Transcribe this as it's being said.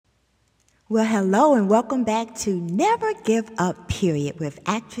Well, hello and welcome back to Never Give Up, period, with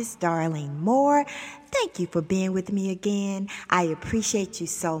actress Darlene Moore. Thank you for being with me again. I appreciate you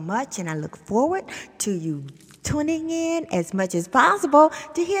so much, and I look forward to you tuning in as much as possible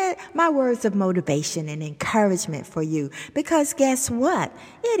to hear my words of motivation and encouragement for you. Because guess what?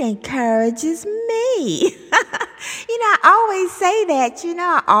 It encourages me. I always say that.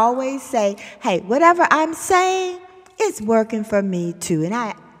 I always say, hey, whatever I'm saying, it's working for me too. And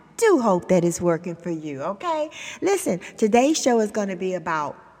I do hope that it's working for you, okay? Listen, today's show is going to be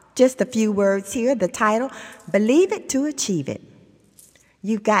about just a few words here. The title, Believe It to Achieve It.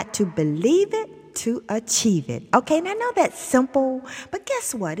 You've got to believe it to achieve it. Okay, now I know that's simple, but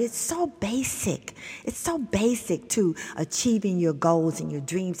guess what? It's so basic. It's so basic to achieving your goals and your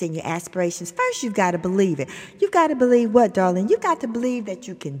dreams and your aspirations. First, you've got to believe it. You've got to believe what, darling? You've got to believe that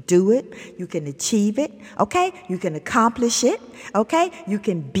you can do it, you can achieve it, okay? You can accomplish it, okay? You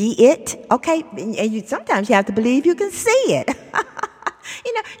can be it, okay? And sometimes you have to believe you can see it.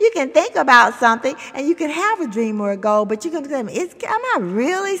 You can think about something and you can have a dream or a goal, but you can say, am I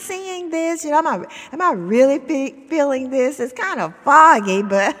really seeing this? Am I really feeling this? It's kind of foggy,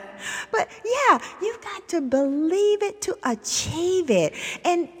 but yeah, you've got to believe it to achieve it.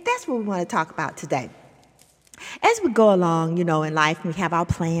 And that's what we want to talk about today. As we go along, in life, we have our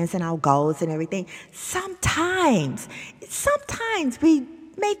plans and our goals and everything. Sometimes we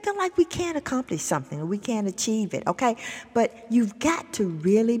may feel like we can't accomplish something or we can't achieve it, okay? But you've got to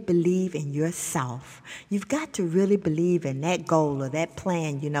really believe in yourself. You've got to really believe in that goal or that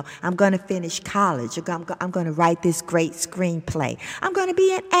plan. I'm going to finish college. I'm going to write this great screenplay. I'm going to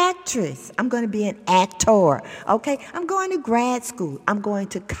be an actress. I'm going to be an actor, okay? I'm going to grad school. I'm going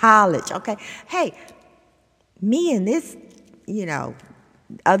to college, okay? Hey, me and this,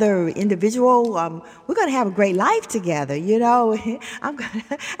 other individual, we're going to have a great life together, we're just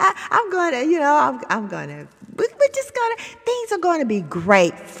going to, things are going to be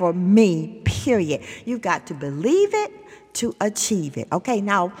great for me, period. You've got to believe it to achieve it. Okay,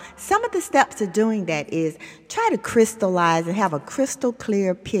 now, some of the steps to doing that is try to crystallize and have a crystal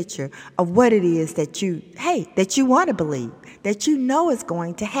clear picture of what it is that you want to believe, that you know is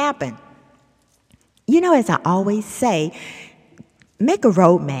going to happen. As I always say, make a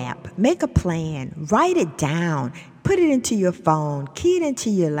roadmap, make a plan, write it down, put it into your phone, key it into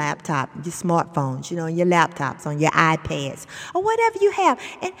your laptop, your smartphones, your laptops, on your iPads, or whatever you have.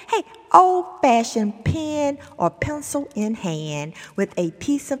 And hey, old-fashioned pen or pencil in hand with a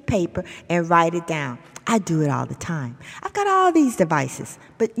piece of paper and write it down. I do it all the time. I've got all these devices,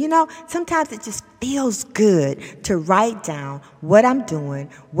 but sometimes it just feels good to write down what I'm doing,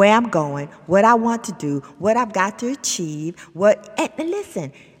 where I'm going, what I want to do, what I've got to achieve, and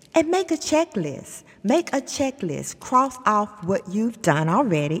listen, and make a checklist. Make a checklist. Cross off what you've done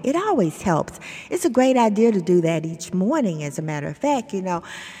already. It always helps. It's a great idea to do that each morning, as a matter of fact.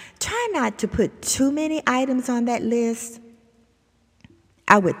 Try not to put too many items on that list.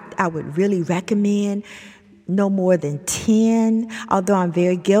 I would really recommend no more than 10, although I'm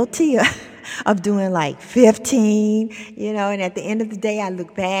very guilty of doing like 15, and at the end of the day, I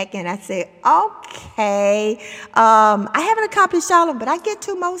look back and I say, okay, I haven't accomplished all of them, but I get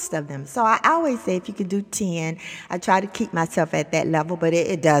to most of them. So I always say if you can do 10, I try to keep myself at that level, but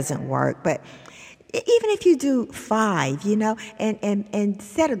it doesn't work. But even if you do 5, and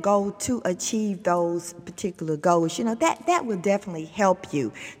set a goal to achieve those particular goals, that will definitely help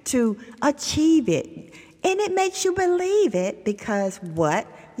you to achieve it. And it makes you believe it because what?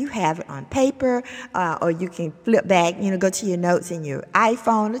 You have it on paper, or you can flip back, go to your notes in your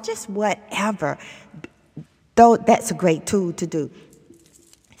iPhone or just whatever. Though that's a great tool to do.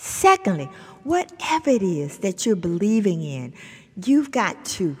 Secondly, whatever it is that you're believing in, you've got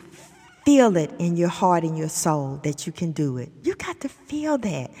to feel it in your heart and your soul that you can do it. You got to feel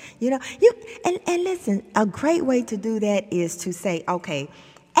that. And listen, a great way to do that is to say, okay,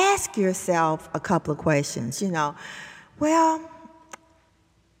 ask yourself a couple of questions. Well,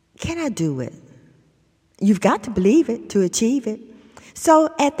 can I do it? You've got to believe it to achieve it.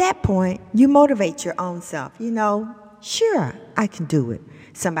 So at that point, you motivate your own self. Sure, I can do it.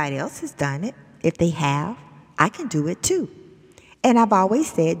 Somebody else has done it. If they have, I can do it too. And I've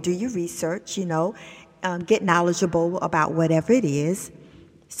always said, do your research, get knowledgeable about whatever it is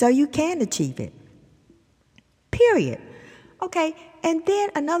so you can achieve it. Period. Okay, and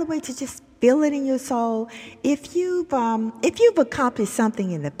then another way to just feel it in your soul, if you've accomplished something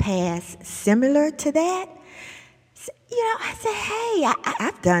in the past similar to that, I say, hey,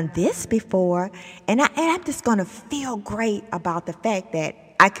 I've done this before, and I'm just going to feel great about the fact that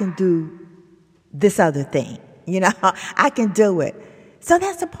I can do this other thing. I can do it. So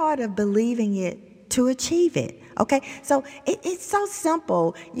that's a part of believing it to achieve it. Okay, so it's so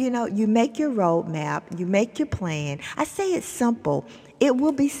simple. You make your roadmap, you make your plan. I say it's simple. It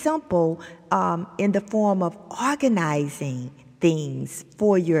will be simple in the form of organizing things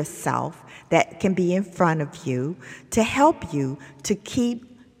for yourself that can be in front of you to help you to keep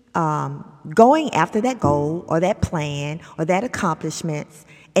going after that goal or that plan or that accomplishments.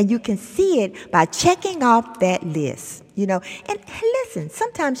 And you can see it by checking off that list, And listen,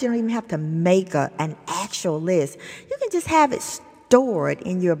 sometimes you don't even have to make an actual list. You can just have it stored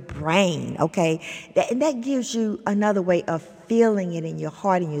in your brain, okay? And that gives you another way of feeling it in your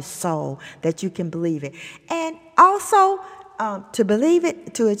heart and your soul that you can believe it. And also, to believe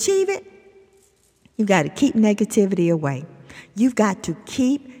it, to achieve it, you've got to keep negativity away. You've got to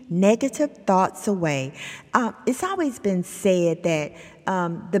keep negative thoughts away. It's always been said that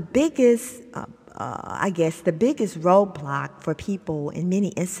the biggest roadblock for people in many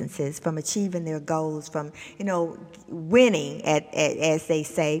instances from achieving their goals, from, winning, as they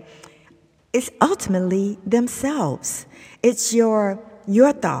say, is ultimately themselves. It's your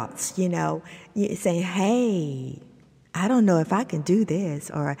thoughts, You saying, hey, I don't know if I can do this,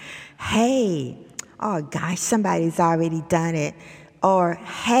 or hey, oh gosh, somebody's already done it, or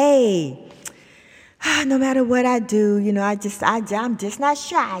hey, no matter what I do, I'm just not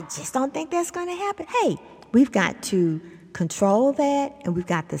sure. I just don't think that's going to happen. Hey, we've got to control that, and we've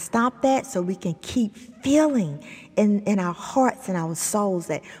got to stop that so we can keep feeling in our hearts and our souls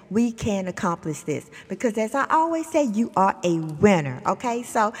that we can accomplish this. Because as I always say, you are a winner, okay?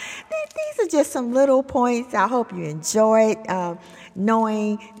 So these are just some little points. I hope you enjoyed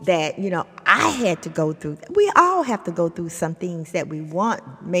knowing that, I had to go through. We all have to go through some things that we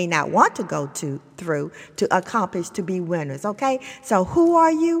may not want to go through to accomplish, to be winners, okay? So who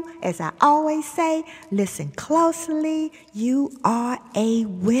are you? As I always say, listen closely. You are a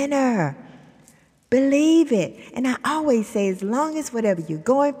winner. Believe it. And I always say, as long as whatever you're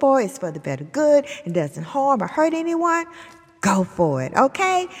going for is for the better good and doesn't harm or hurt anyone, go for it,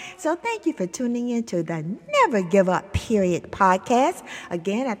 okay? So thank you for tuning in to the Never Give Up Period podcast.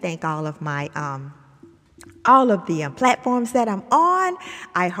 Again, I thank all of my platforms that I'm on: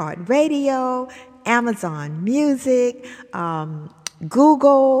 iHeartRadio, Amazon Music,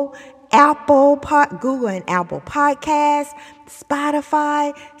 Google and Apple Podcasts,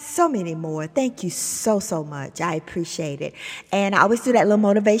 Spotify, so many more. Thank you so, so much. I appreciate it. And I always do that little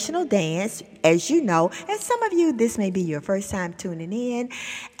motivational dance, as you know. And some of you, this may be your first time tuning in.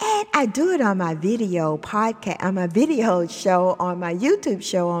 And I do it on my video podcast, on my video show, on my YouTube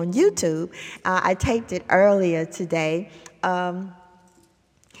show on YouTube. I taped it earlier today.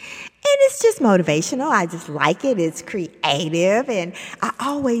 And it's just motivational. I just like it. It's creative. And I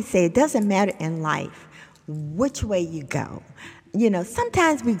always say it doesn't matter in life which way you go.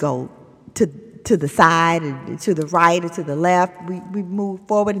 Sometimes we go to the side, or to the right, or to the left. We move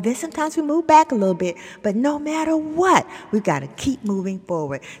forward. And then sometimes we move back a little bit. But no matter what, we've got to keep moving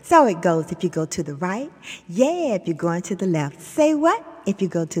forward. So it goes, if you go to the right, yeah, if you're going to the left. Say what? If you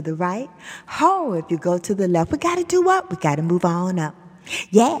go to the right. Ho, if you go to the left. We got to do what? We got to move on up.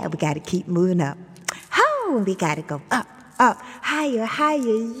 Yeah, we got to keep moving up. Oh, we got to go up, higher, higher.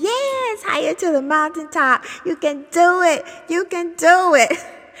 Yes, higher to the mountaintop. You can do it. You can do it.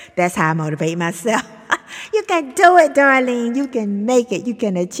 That's how I motivate myself. You can do it, darling. You can make it. You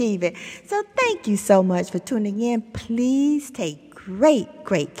can achieve it. So thank you so much for tuning in. Please take great,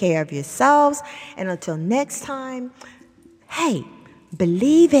 great care of yourselves. And until next time, hey,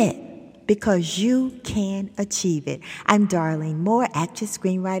 believe it. Because you can achieve it. I'm Darlene Moore, actress,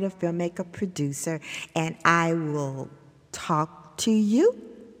 screenwriter, filmmaker, producer, and I will talk to you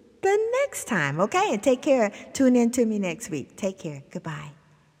the next time, okay? And take care. Tune in to me next week. Take care. Goodbye.